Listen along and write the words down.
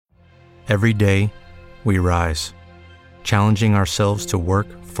Every day, we rise, challenging ourselves to work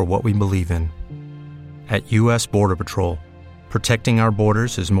for what we believe in. At U.S. Border Patrol, protecting our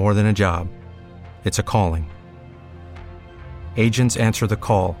borders is more than a job. It's a calling. Agents answer the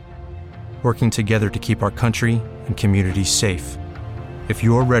call, working together to keep our country and communities safe. If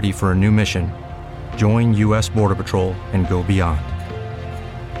you're ready for a new mission, join U.S. Border Patrol and go beyond.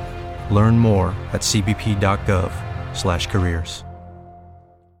 Learn more at cbp.gov/careers.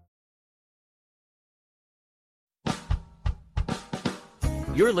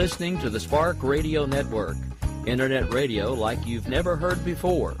 You're listening to the Spark Radio Network, internet radio like you've never heard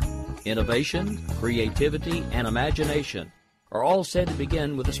before. Innovation, creativity, and imagination are all said to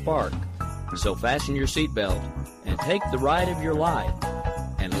begin with a spark. So fasten your seatbelt and take the ride of your life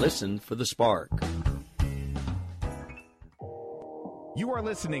and listen for the spark. You are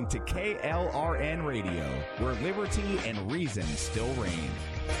listening to KLRN Radio, where liberty and reason still reign.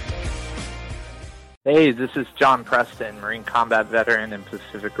 Hey, this is John Preston, Marine Combat Veteran and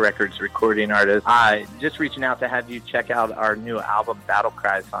Pacific Records recording artist. Just reaching out to have you check out our new album, Battle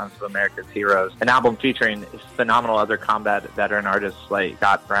Cry, Songs of America's Heroes, an album featuring phenomenal other combat veteran artists like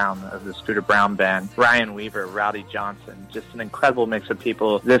Scott Brown of the Scooter Brown Band, Ryan Weaver, Rowdy Johnson, just an incredible mix of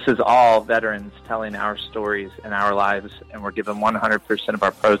people. This is all veterans telling our stories and our lives, and we're giving 100% of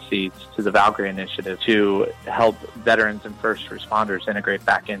our proceeds to the Valkyrie Initiative to help veterans and first responders integrate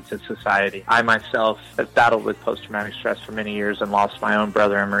back into society. I myself have battled with post-traumatic stress for many years and lost my own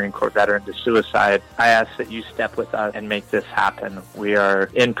brother, a Marine Corps veteran, to suicide. I ask that you step with us and make this happen. We are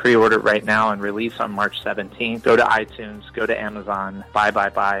in pre-order right now and release on March 17th. Go to iTunes, go to Amazon,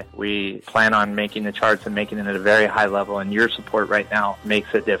 buy. We plan on making the charts and making it at a very high level, and your support right now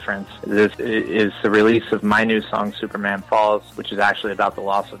makes a difference. This is the release of my new song, Superman Falls, which is actually about the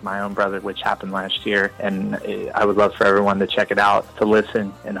loss of my own brother, which happened last year, and I would love for everyone to check it out, to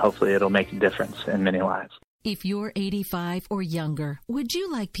listen, and hopefully it'll make a difference in many lives. If you're 85 or younger, would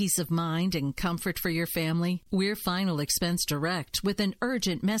you like peace of mind and comfort for your family? We're Final Expense Direct with an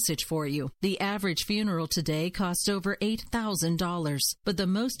urgent message for you. The average funeral today costs over $8,000, but the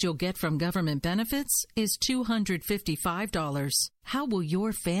most you'll get from government benefits is $255. How will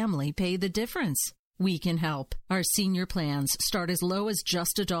your family pay the difference? We can help. Our senior plans start as low as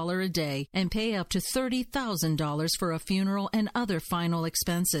just $1 a day and pay up to $30,000 for a funeral and other final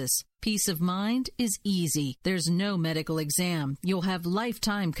expenses. Peace of mind is easy. There's no medical exam. You'll have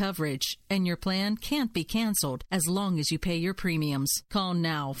lifetime coverage, and your plan can't be canceled as long as you pay your premiums. Call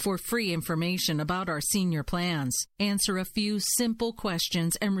now for free information about our senior plans. Answer a few simple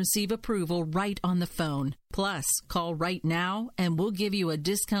questions and receive approval right on the phone. Plus, call right now and we'll give you a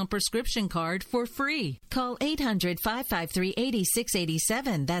discount prescription card for free. Call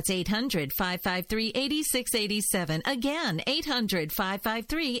 800-553-8687. That's 800-553-8687. Again,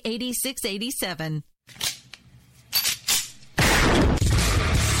 800-553-8687. 8687.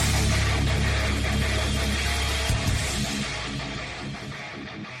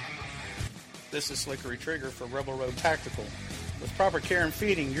 This is Slickery Trigger for Rebel Road Tactical. With proper care and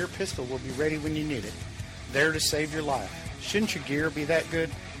feeding, your pistol will be ready when you need it. There to save your life. Shouldn't your gear be that good?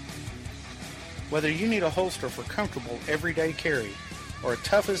 Whether you need a holster for comfortable everyday carry or a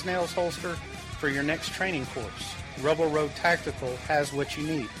tough-as-nails holster for your next training course, Rebel Road Tactical has what you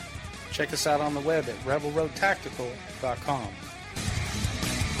need. Check us out on the web at rebelroadtactical.com.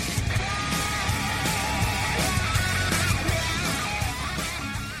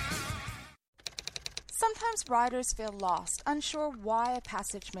 Sometimes riders feel lost, unsure why a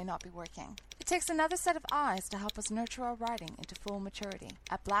passage may not be working. It takes another set of eyes to help us nurture our writing into full maturity.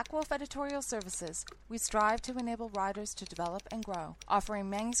 At Black Wolf Editorial Services, we strive to enable writers to develop and grow, offering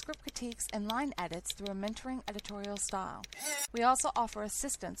manuscript critiques and line edits through a mentoring editorial style. We also offer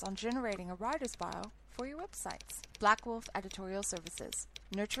assistance on generating a writer's bio for your websites. Black Wolf Editorial Services,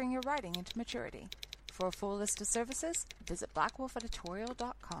 nurturing your writing into maturity. For a full list of services, visit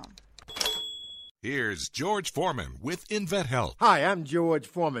blackwolfeditorial.com. Here's George Foreman with InventHelp. Hi, I'm George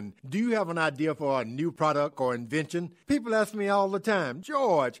Foreman. Do you have an idea for a new product or invention? People ask me all the time,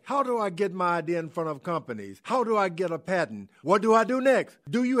 George, how do I get my idea in front of companies? How do I get a patent? What do I do next?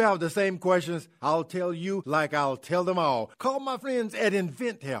 Do you have the same questions? I'll tell you like I'll tell them all. Call my friends at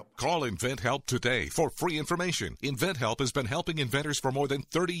InventHelp. Call InventHelp today for free information. InventHelp has been helping inventors for more than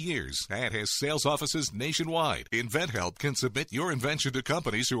 30 years and has sales offices nationwide. InventHelp can submit your invention to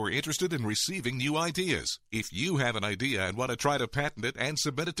companies who are interested in receiving new new ideas. If you have an idea and want to try to patent it and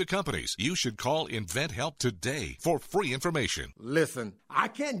submit it to companies, you should call InventHelp today for free information. Listen, I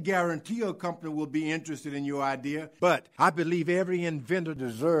can't guarantee a company will be interested in your idea, but I believe every inventor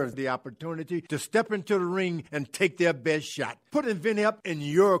deserves the opportunity to step into the ring and take their best shot. Put InventHelp in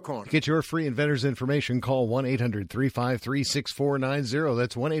your corner. Get your free inventor's information. Call 1-800-353-6490.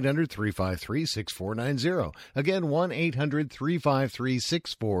 That's 1-800-353-6490. Again,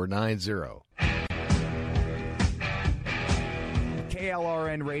 1-800-353-6490.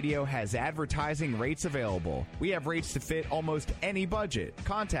 KLRN Radio has advertising rates available. We have rates to fit almost any budget.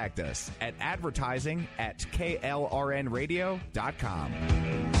 Contact us at advertising@klrnradio.com.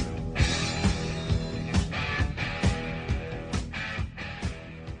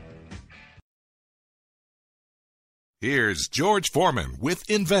 Here's George Foreman with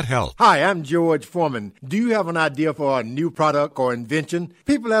InventHelp. Hi, I'm George Foreman. Do you have an idea for a new product or invention?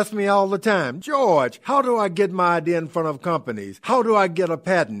 People ask me all the time, George, how do I get my idea in front of companies? How do I get a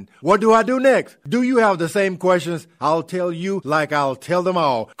patent? What do I do next? Do you have the same questions? I'll tell you like I'll tell them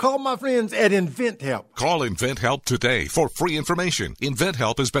all. Call my friends at InventHelp. Call InventHelp today for free information.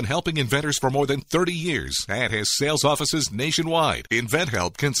 InventHelp has been helping inventors for more than 30 years and has sales offices nationwide.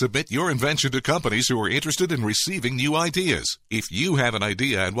 InventHelp can submit your invention to companies who are interested in receiving new ideas. If you have an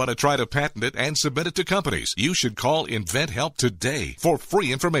idea and want to try to patent it and submit it to companies, you should call InventHelp today for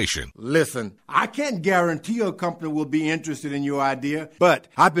free information. Listen, I can't guarantee a company will be interested in your idea, but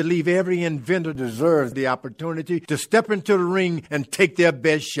I believe every inventor deserves the opportunity to step into the ring and take their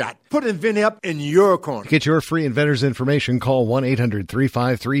best shot. Put InventHelp in your corner. Get your free inventor's information. Call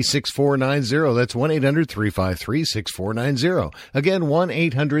 1-800-353-6490. That's 1-800-353-6490. Again,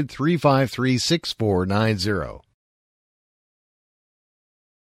 1-800-353-6490.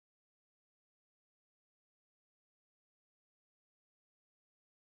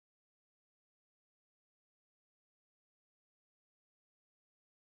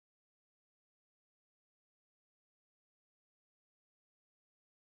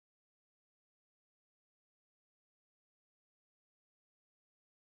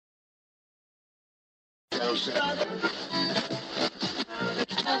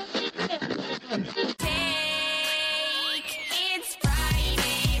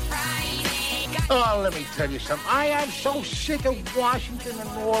 Oh, let me tell you something. I am so sick of Washington and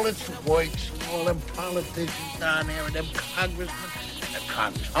all its works, all them politicians down there and them congressmen.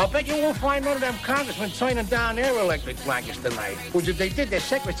 I'll bet you won't find none of them congressmen signing down their electric blankets tonight. Which if they did, their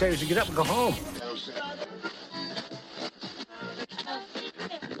secretaries would get up and go home.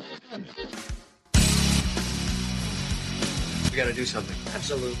 We gotta do something.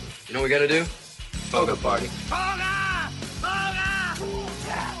 Absolutely. You know what we gotta do? Toga party. Toga!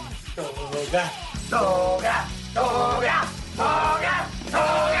 Toga! Toga! Toga! Toga! Toga!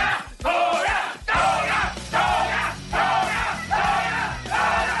 Toga! Toga!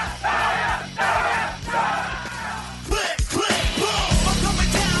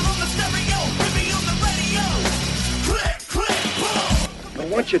 I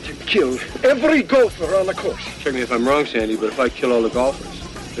want you to kill every golfer on the course. Check me if I'm wrong, Sandy, but if I kill all the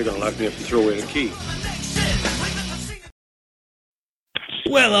golfers, they're going to lock me up and throw away the key.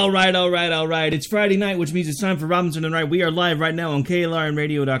 Well, all right. It's Friday night, which means it's time for Robinson and Wright. We are live right now on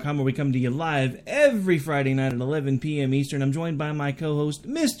KLRNradio.com, where we come to you live every Friday night at 11 p.m. Eastern. I'm joined by my co-host,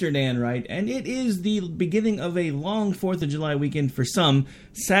 Mr. Dan Wright, and it is the beginning of a long 4th of July weekend for some.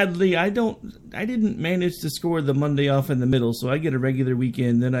 Sadly, I didn't manage to score the Monday off in the middle, so I get a regular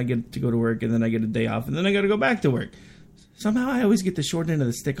weekend, then I get to go to work, and then I get a day off, and then I got to go back to work. Somehow I always get the short end of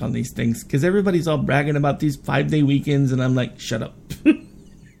the stick on these things, because everybody's all bragging about these 5-day weekends, and I'm like, shut up.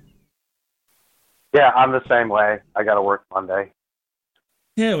 Yeah, I'm the same way. I got to work Monday.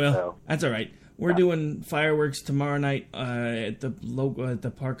 Yeah, well, that's all right. We're doing fireworks tomorrow night at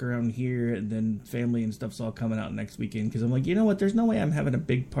the park around here, and then family and stuff's all coming out next weekend. Because I'm like, you know what? There's no way I'm having a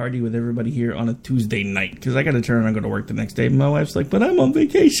big party with everybody here on a Tuesday night, because I got to turn around and go to work the next day. And my wife's like, but I'm on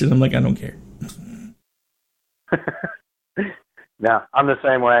vacation. I'm like, I don't care. Yeah, I'm the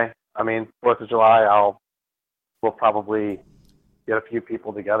same way. I mean, 4th of July, we'll probably get a few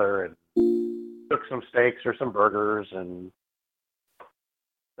people together and cook some steaks or some burgers and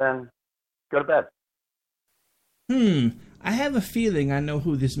then go to bed. I have a feeling I know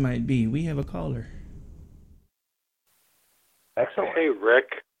who this might be. We have a caller. Excellent. Hey,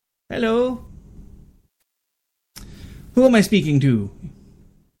 Rick. Hello. Who am I speaking to?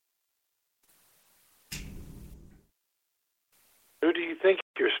 Who do you think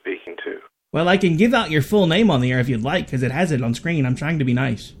you're speaking to? Well, I can give out your full name on the air if you'd like, because it has it on screen. I'm trying to be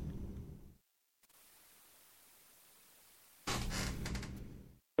nice.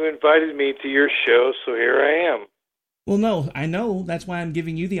 You invited me to your show, so here I am. Well, no, I know. That's why I'm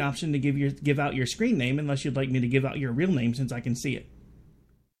giving you the option to give out your screen name, unless you'd like me to give out your real name, since I can see it.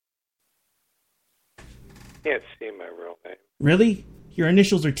 Can't see my real name. Really? Your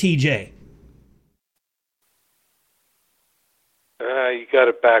initials are TJ. You got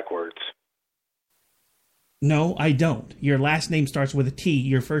it backwards. No, I don't. Your last name starts with a T.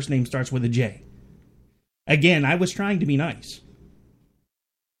 Your first name starts with a J. Again, I was trying to be nice.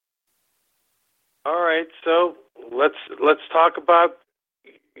 All right, so let's talk about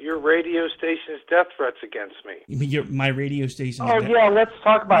your radio station's death threats against me. My radio station. Oh yeah, let's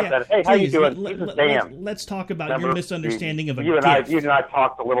talk about that. Hey, how you doing? This is Dan. Let's talk about your misunderstanding of a you gift. You and I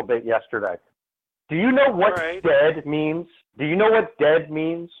talked a little bit yesterday. Do you know what dead means? Do you know what dead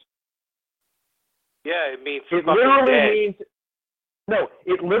means? Yeah, it means it fucking literally dead. means. No,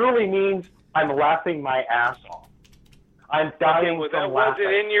 it literally means I'm laughing my ass off. I'm dying well, from that laughing.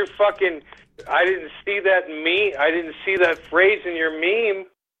 wasn't in your fucking. I didn't see that meme. I didn't see that phrase in your meme.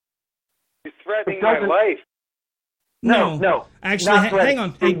 You're threatening my life. No. Actually, hang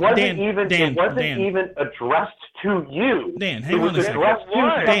on. Hey, it wasn't Dan, it wasn't Dan. even addressed to you. Dan, hang on a second. It was addressed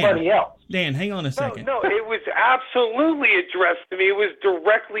to somebody else. Dan, hang on a second. No, it was absolutely addressed to me. It was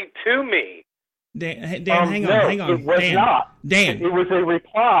directly to me. Dan, hang on. It was Dan, not. Dan. It was a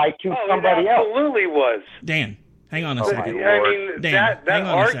reply to somebody else. It absolutely was. Dan, hang on a second. I mean, Dan, that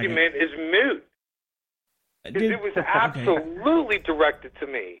argument is moot. Dude, it was absolutely directed to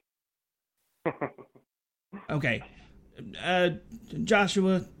me. Okay.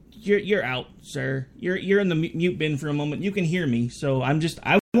 Joshua, you're out, sir. You're in the mute bin for a moment. You can hear me, so I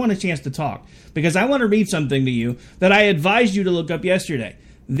want a chance to talk because I want to read something to you that I advised you to look up yesterday.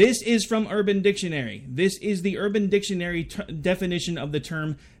 This is from Urban Dictionary. This is the Urban Dictionary definition of the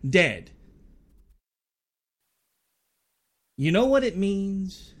term dead. You know what it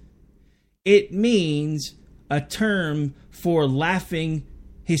means? It means a term for laughing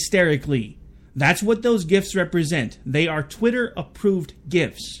hysterically. That's what those GIFs represent. They are Twitter-approved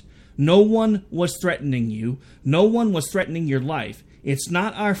GIFs. No one was threatening you. No one was threatening your life. It's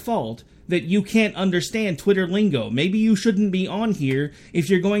not our fault that you can't understand Twitter lingo. Maybe you shouldn't be on here if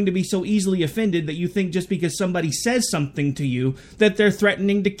you're going to be so easily offended that you think just because somebody says something to you that they're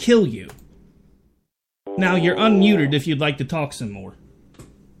threatening to kill you. Now, you're unmuted if you'd like to talk some more.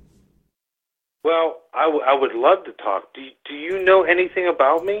 Well, I would love to talk. Do you know anything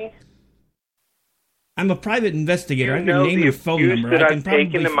about me? I'm a private investigator. I have You your know name the and phone abuse number. that I can I've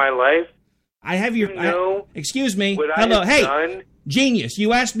taken probably in my life? I have your. You know excuse me. what I Hello. have Hey, done? genius.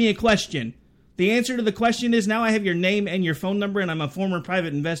 You asked me a question. The answer to the question is now I have your name and your phone number, and I'm a former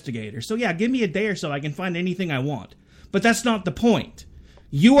private investigator. So yeah, give me a day or so. I can find anything I want. But that's not the point.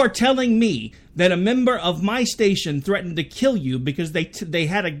 You are telling me that a member of my station threatened to kill you because they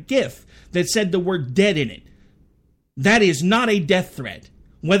had a GIF that said the word dead in it. That is not a death threat.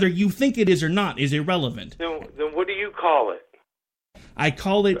 Whether you think it is or not is irrelevant. Then what do you call it? I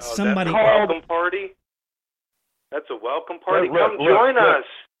call it somebody... That's a welcome party? That's a welcome party? Come join us.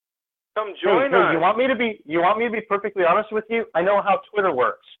 Come join us. You want me to be perfectly honest with you? I know how Twitter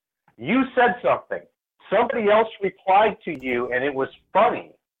works. You said something. Somebody else replied to you, and it was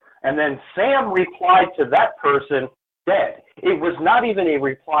funny. And then Sam replied to that person, dead. It was not even a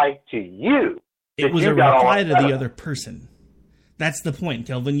reply to you. It was a reply to the other person. That's the point,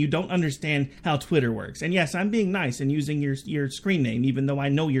 Kelvin. You don't understand how Twitter works. And yes, I'm being nice and using your screen name, even though I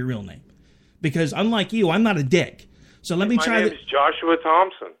know your real name. Because unlike you, I'm not a dick. So let me try My name is Joshua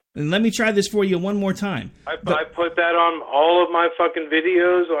Thompson. And let me try this for you one more time. I put that on all of my fucking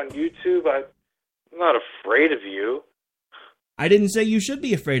videos on YouTube. I'm not afraid of you. I didn't say you should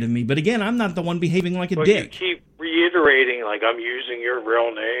be afraid of me, but again, I'm not the one behaving like a dick. You keep reiterating like I'm using your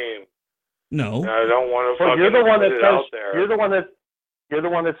real name. No, I don't want to. Well, fucking you're the one that put it says out there. you're the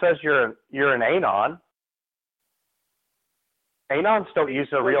one that says you're an anon. Anons don't use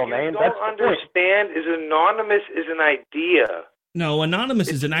a real name. What you don't understand is anonymous is an idea. No, anonymous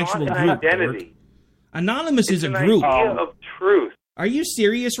is an actual not group. an identity. Anonymous is a an group. Idea of truth. Are you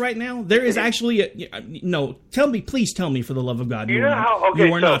serious right now? There is actually no. Please tell me for the love of God, you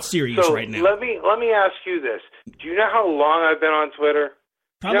are not serious right now. Let me ask you this: do you know how long I've been on Twitter?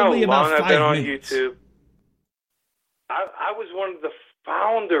 Probably you know how about long 5 I've been minutes. on YouTube. I was one of the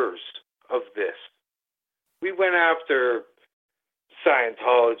founders of this. We went after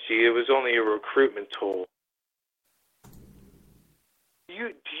Scientology. It was only a recruitment tool. Do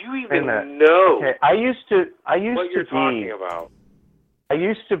you even know okay, I used what you're to talking be, about? I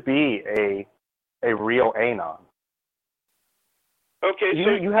used to be a real anon. Okay, You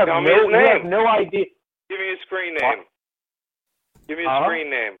so have tell me his name. no idea. Give me his screen name. Give me a screen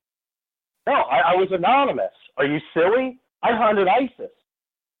name. No, I was anonymous. Are you silly? I hunted ISIS.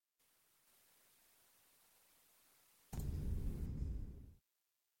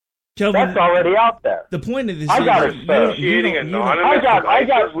 Kelvin, that's already out there. The point of this I is got it.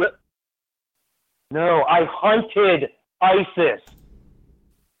 No, I hunted ISIS.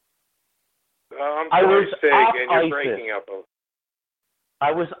 I'm sorry, Sig, and you're breaking up.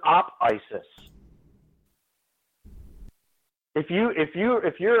 I was op ISIS. If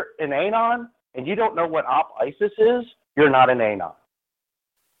you're an anon and you don't know what op ISIS is, you're not an anon.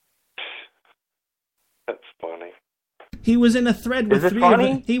 That's funny. He was in a thread with Is it three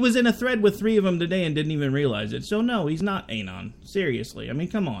funny? of them. He was in a thread with 3 of them today and didn't even realize it. So no, he's not anon. Seriously, I mean,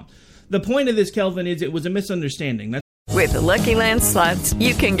 come on. The point of this, Kelvin, is it was a misunderstanding. With the Lucky Land Slots,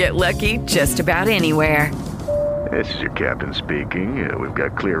 you can get lucky just about anywhere. This is your captain speaking. We've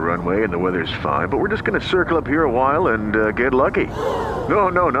got clear runway and the weather's fine, but we're just going to circle up here a while and get lucky.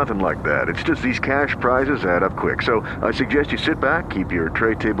 No, nothing like that. It's just these cash prizes add up quick. So I suggest you sit back, keep your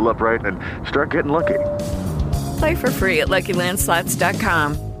tray table upright, and start getting lucky. Play for free at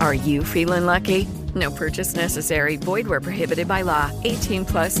LuckyLandSlots.com. Are you feeling lucky? No purchase necessary. Void where prohibited by law.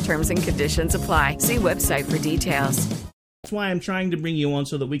 18+ terms and conditions apply. See website for details. That's why I'm trying to bring you on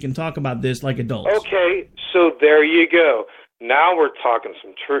so that we can talk about this like adults. Okay, so there you go. Now we're talking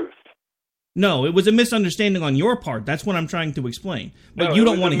some truth. No, it was a misunderstanding on your part. That's what I'm trying to explain. But you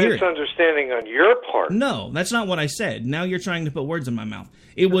don't want to hear it. It was a misunderstanding on your part. No, that's not what I said. Now you're trying to put words in my mouth.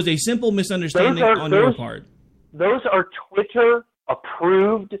 It was a simple misunderstanding on your part. Those are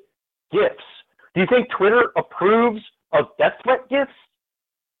Twitter-approved gifts. Do you think Twitter approves of death threat gifts?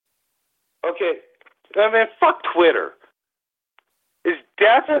 Okay, I mean, fuck Twitter. Is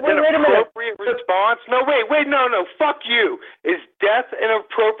death an appropriate response? No, wait, no, fuck you. Is death an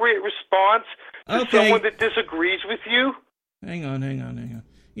appropriate response to someone that disagrees with you? Hang on.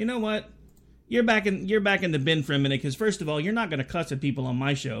 You know what? You're back in the bin for a minute, because first of all, you're not going to cuss at people on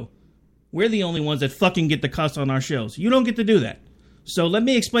my show. We're the only ones that fucking get to cuss on our shows. You don't get to do that. So let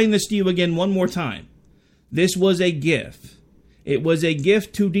me explain this to you again one more time. This was a GIF. It was a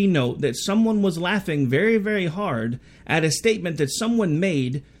GIF to denote that someone was laughing very, very hard at a statement that someone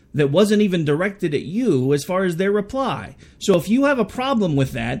made that wasn't even directed at you as far as their reply. So if you have a problem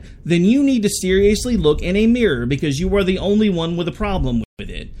with that, then you need to seriously look in a mirror, because you are the only one with a problem with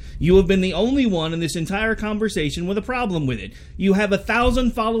it. You have been the only one in this entire conversation with a problem with it. You have a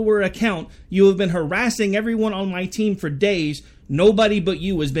 1,000-follower account. You have been harassing everyone on my team for days. Nobody but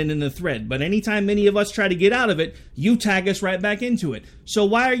you has been in the thread. But anytime any of us try to get out of it, you tag us right back into it. So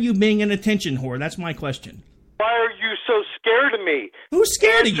why are you being an attention whore? That's my question. Why are you so scared of me? Who's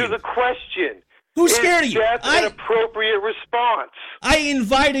scared of you? Answer the question. Who's scared of you? Is death an appropriate response? I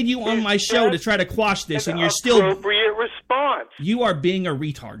invited you on my show to try to quash this, and you're still... appropriate response. You are being a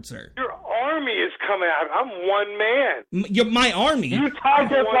retard, sir. Your army is coming out. I'm one man. My army? You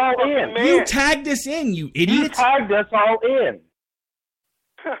tagged us all in. Man. You tagged us in, you idiot. You tagged us all in.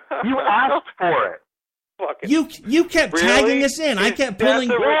 You asked for it. You kept tagging us in. I kept pulling...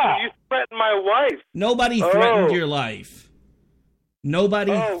 You threatened my wife. Nobody threatened your life.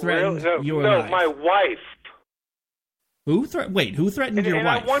 Nobody threatened your life. No, my wife. Who threatened your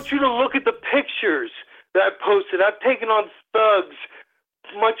wife? I want you to look at the pictures that I posted. I've taken on thugs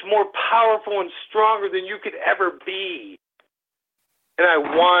much more powerful and stronger than you could ever be. And I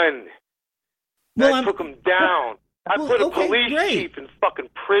won. I took him down. I put a police chief in fucking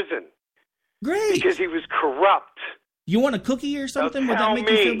prison. Great. Because he was corrupt. You want a cookie or something? Would that make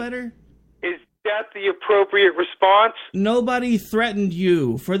you feel better? Is that the appropriate response? Nobody threatened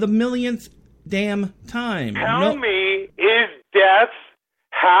you for the millionth damn time. Tell me, is death,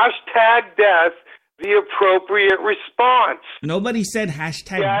 #death, the appropriate response? Nobody said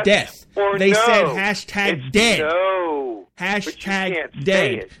 #death. They said #dead. No.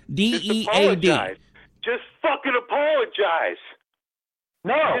 #dead. DEAD. Just fucking apologize.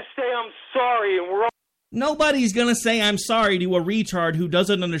 No. Just say I'm sorry and we're all... Nobody's going to say I'm sorry to a retard who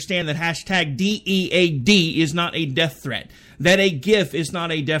doesn't understand that #DEAD is not a death threat. That a GIF is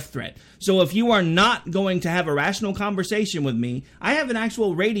not a death threat. So if you are not going to have a rational conversation with me, I have an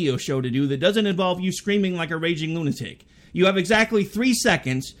actual radio show to do that doesn't involve you screaming like a raging lunatic. You have exactly 3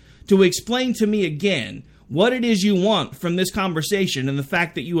 seconds to explain to me again what it is you want from this conversation, and the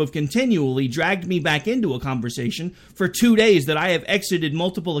fact that you have continually dragged me back into a conversation for 2 days that I have exited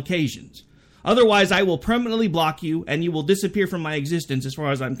multiple occasions. Otherwise, I will permanently block you, and you will disappear from my existence as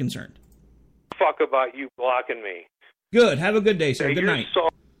far as I'm concerned. Fuck about you blocking me. Good. Have a good day, sir. Good night.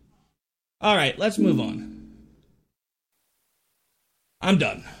 All right, let's move on. I'm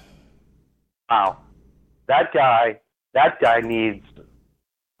done. Wow. That guy That guy needs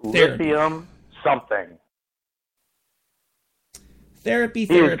lithium something. Therapy.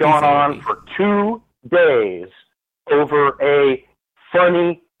 He has gone on for 2 days over a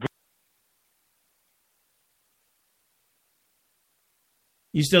funny.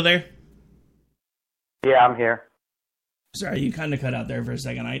 You still there? Yeah, I'm here. Sorry, you kind of cut out there for a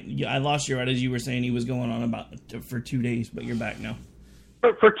second. I lost you right as you were saying he was going on about for 2 days, but you're back now.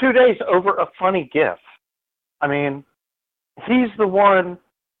 For 2 days over a funny GIF. I mean, he's the one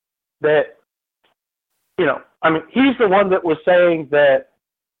that, he's the one that was saying that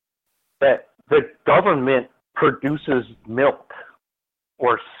the government produces milk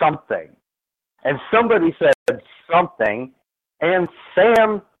or something. And somebody said something, and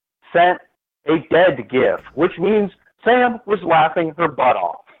Sam sent a dead GIF, which means Sam was laughing her butt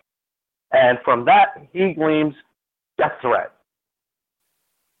off. And from that, he gleams death threat.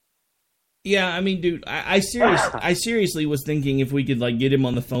 Yeah, I mean, dude, I seriously was thinking if we could get him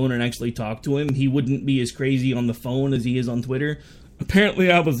on the phone and actually talk to him, he wouldn't be as crazy on the phone as he is on Twitter.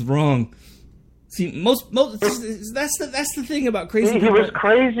 Apparently, I was wrong. See, most that's the thing about crazy people. He was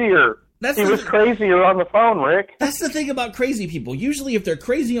crazier. He was crazier on the phone, Rick. That's the thing about crazy people. Usually, if they're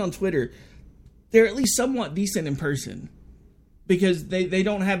crazy on Twitter, they're at least somewhat decent in person. Because they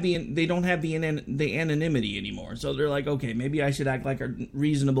don't have the anonymity anymore. So they're like, okay, maybe I should act like a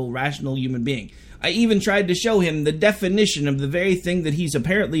reasonable, rational human being. I even tried to show him the definition of the very thing that he's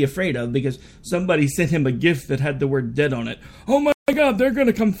apparently afraid of because somebody sent him a GIF that had the word dead on it. Oh my God, they're going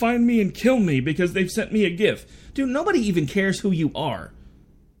to come find me and kill me because they've sent me a GIF. Dude, nobody even cares who you are.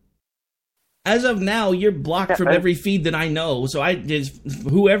 As of now, you're blocked from every feed that I know. So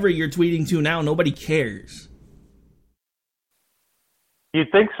whoever you're tweeting to now, nobody cares. You'd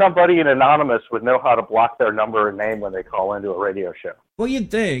think somebody in Anonymous would know how to block their number and name when they call into a radio show. Well,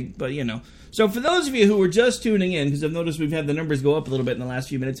 you'd think, but So for those of you who were just tuning in, because I've noticed we've had the numbers go up a little bit in the last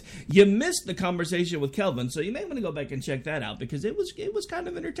few minutes, you missed the conversation with Kelvin, so you may want to go back and check that out, because it was kind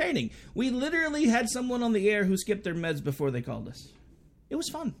of entertaining. We literally had someone on the air who skipped their meds before they called us. It was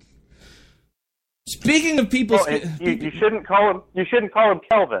fun. Speaking of people... you shouldn't call him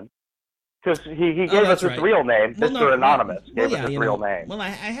Kelvin. Because he gave us his real name, Mr. Anonymous gave us his real name. Well, I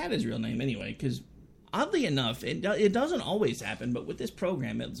had his real name anyway, because oddly enough, it doesn't always happen, but with this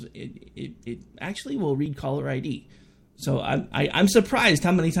program, it actually will read caller ID. So I'm surprised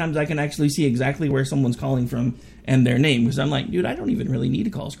how many times I can actually see exactly where someone's calling from and their name, because I'm like, dude, I don't even really need a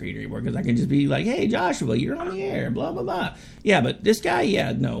call screen anymore, because I can just be like, hey, Joshua, you're on the air, blah, blah, blah. Yeah, but this guy,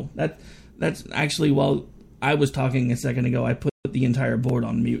 no. That's actually, while I was talking a second ago, I put the entire board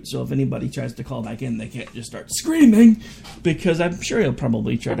on mute, so if anybody tries to call back in, they can't just start screaming, because I'm sure he'll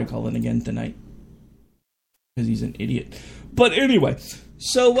probably try to call in again tonight, because he's an idiot. But anyway,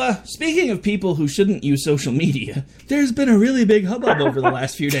 so speaking of people who shouldn't use social media, there's been a really big hubbub over the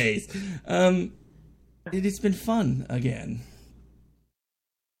last few days. It's been fun again.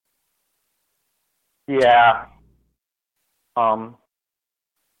 Yeah.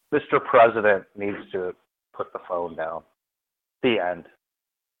 Mr. President needs to put the phone down. The end.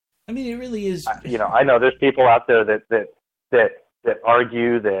 I mean, it really is. I know there's people out there that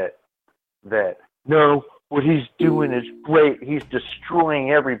argue that no, what he's doing is great. He's destroying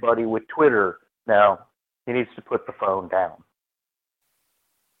everybody with Twitter. No, he needs to put the phone down.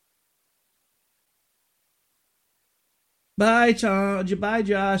 Bye,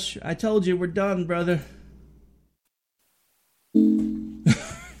 Josh. I told you we're done, brother.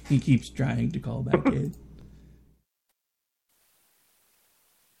 He keeps trying to call back in.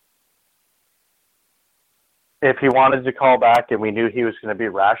 If he wanted to call back and we knew he was going to be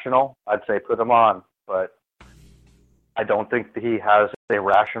rational, I'd say put him on. But I don't think that he has a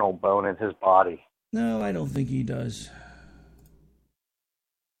rational bone in his body. No, I don't think he does.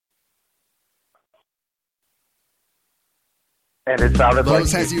 And it sounded like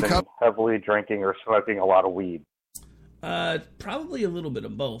he's been heavily drinking or smoking a lot of weed. Probably a little bit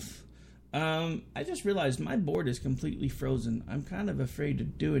of both. I just realized my board is completely frozen. I'm kind of afraid to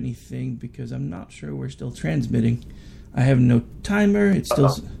do anything because I'm not sure we're still transmitting. I have no timer. It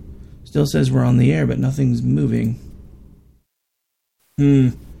still says we're on the air, but nothing's moving.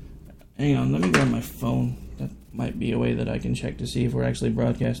 Hang on, let me grab my phone. That might be a way that I can check to see if we're actually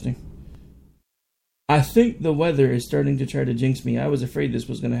broadcasting. I think the weather is starting to try to jinx me. I was afraid this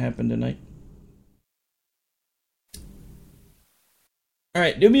was going to happen tonight. All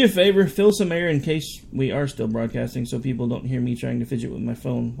right, do me a favor, fill some air in case we are still broadcasting so people don't hear me trying to fidget with my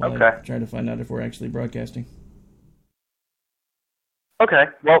phone while I try to find out if we're actually broadcasting. Okay,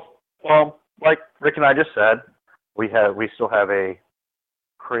 well, like Rick and I just said, we still have a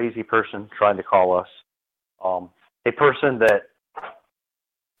crazy person trying to call us. a person that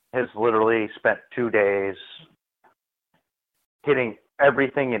has literally spent 2 days hitting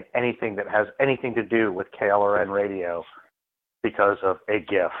everything and anything that has anything to do with KLRN radio because of a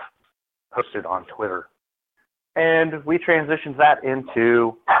GIF posted on Twitter. And we transitioned that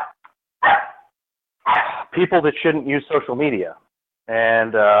into people that shouldn't use social media.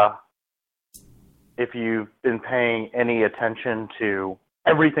 And if you've been paying any attention to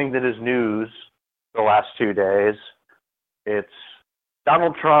everything that is news the last 2 days, it's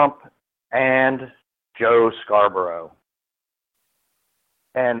Donald Trump and Joe Scarborough.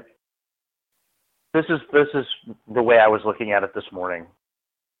 And this is the way I was looking at it this morning,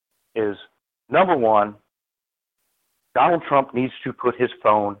 is number one, Donald Trump needs to put his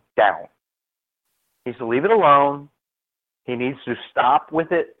phone down. He needs to leave it alone. He needs to stop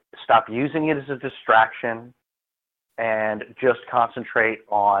with it, stop using it as a distraction, and just concentrate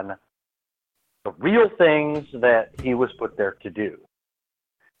on the real things that he was put there to do.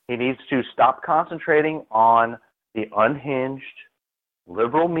 He needs to stop concentrating on the unhinged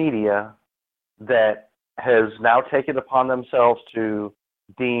liberal media that has now taken upon themselves to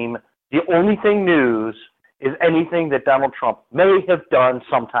deem the only thing news is anything that Donald Trump may have done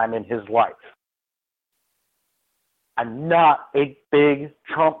sometime in his life. I'm not a big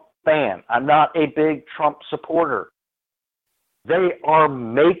Trump fan. I'm not a big Trump supporter. They are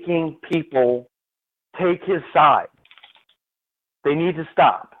making people take his side. They need to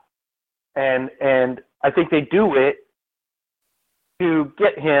stop. And I think they do it to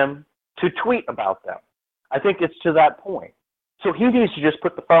get him to tweet about them. I think it's to that point. So he needs to just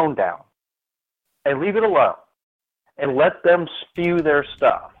put the phone down and leave it alone and let them spew their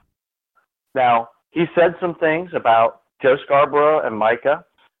stuff. Now, he said some things about Joe Scarborough and Micah.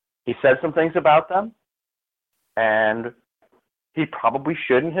 He said some things about them, and he probably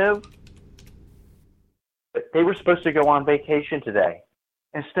shouldn't have. But they were supposed to go on vacation today.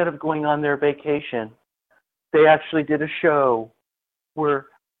 Instead of going on their vacation, they actually did a show where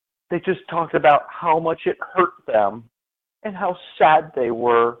they just talked about how much it hurt them and how sad they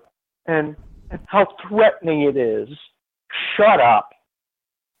were and how threatening it is. Shut up.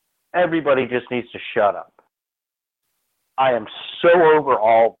 Everybody just needs to shut up. I am so over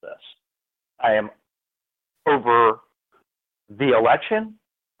all of this. I am over the election.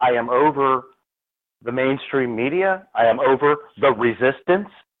 I am over the mainstream media. I am over the resistance.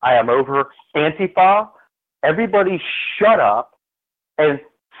 I am over Antifa. Everybody shut up and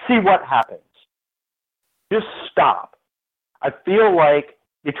see what happens. Just stop. I feel like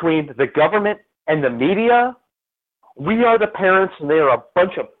between the government and the media, we are the parents and they are a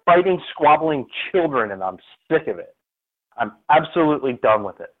bunch of fighting, squabbling children, and I'm sick of it. I'm absolutely done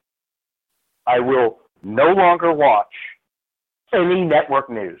with it. I will no longer watch any network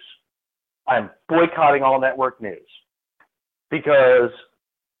news. I'm boycotting all network news because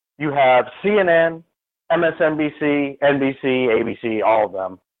you have CNN, MSNBC, NBC, ABC, all of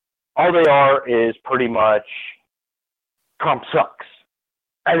them. All they are is pretty much Trump sucks.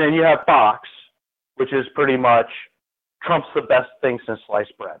 And then you have Fox, which is pretty much Trump's the best thing since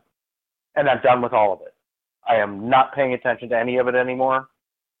sliced bread. And I'm done with all of it. I am not paying attention to any of it anymore.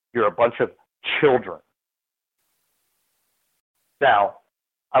 You're a bunch of children. Now,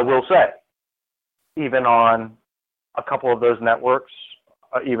 I will say, even on a couple of those networks,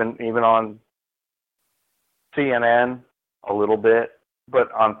 even on CNN a little bit,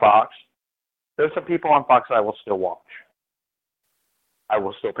 but on Fox, there's some people on Fox I will still watch. I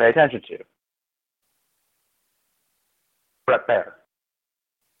will still pay attention to. Bret Baier.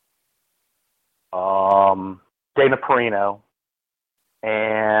 Dana Perino.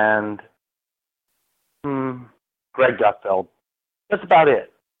 And Greg Gutfeld. That's about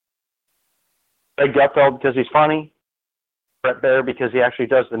it. Greg Gutfeld because he's funny. Bret Baier because he actually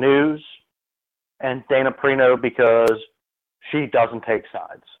does the news. And Dana Perino because she doesn't take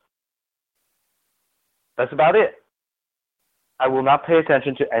sides. That's about it. I will not pay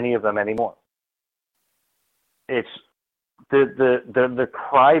attention to any of them anymore. It's the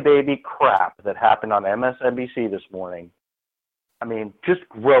crybaby crap that happened on MSNBC this morning. I mean, just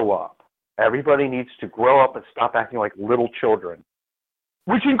grow up. Everybody needs to grow up and stop acting like little children,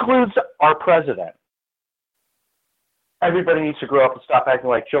 which includes our president. Everybody needs to grow up and stop acting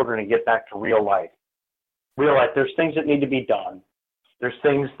like children and get back to real life. Real life. There's things that need to be done. There's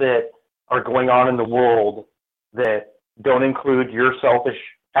things that are going on in the world that don't include your selfish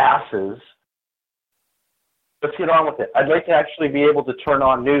asses. Let's get on with it. I'd like to actually be able to turn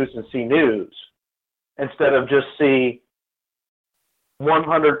on news and see news instead of just see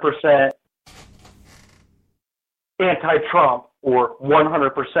 100% anti-Trump or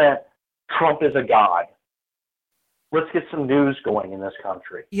 100% Trump is a god. let's get some news going in this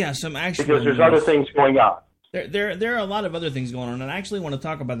country. Yeah, some actual because there's news. other things going on. There are a lot of other things going on, and I actually want to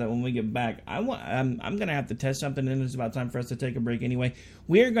talk about that when we get back. I'm going to have to test something, and it's about time for us to take a break anyway.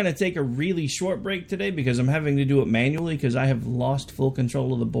 We are going to take a really short break today because I'm having to do it manually because I have lost full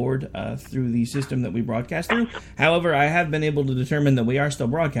control of the board through the system that we broadcast through. However, I have been able to determine that we are still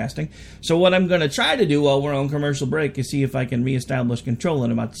broadcasting. So what I'm going to try to do while we're on commercial break is see if I can reestablish control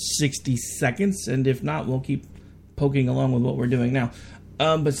in about 60 seconds, and if not, we'll keep poking along with what we're doing now.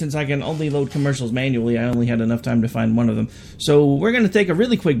 But since I can only load commercials manually, I only had enough time to find one of them. So we're going to take a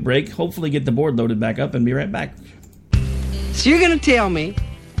really quick break, hopefully get the board loaded back up, and be right back. So you're going to tell me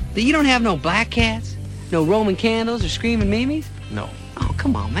that you don't have no black cats, no Roman candles, or screaming mimes? No. Oh,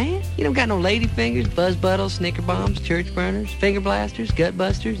 come on, man. You don't got no ladyfingers, buzz buttles, snicker bombs, church burners, finger blasters, gut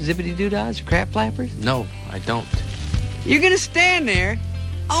busters, zippity doo-dahs, or crap flappers? No, I don't. You're going to stand there,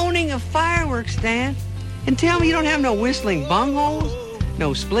 owning a fireworks stand, and tell me you don't have no whistling bungholes?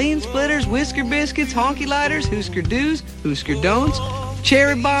 No spleen splitters, whisker biscuits, honky lighters, Husker do's, Husker don'ts,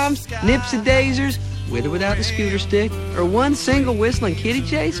 cherry bombs, nips and dazers, with or without the scooter stick, or one single whistling kitty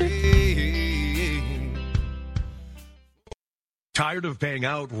chaser? Tired of paying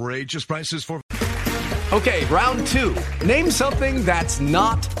outrageous prices for... Okay, round two. Name something that's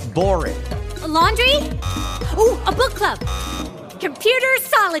not boring. A laundry? Ooh, a book club. Computer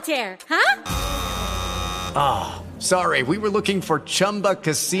solitaire, huh? Ah, sorry, we were looking for Chumba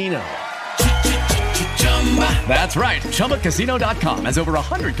Casino. That's right, ChumbaCasino.com has over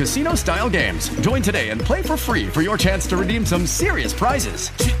 100 casino-style games. Join today and play for free for your chance to redeem some serious prizes.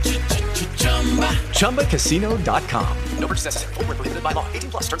 ChumbaCasino.com. No purchase necessary. Void where prohibited by law.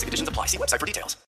 18+ terms and conditions apply. See website for details.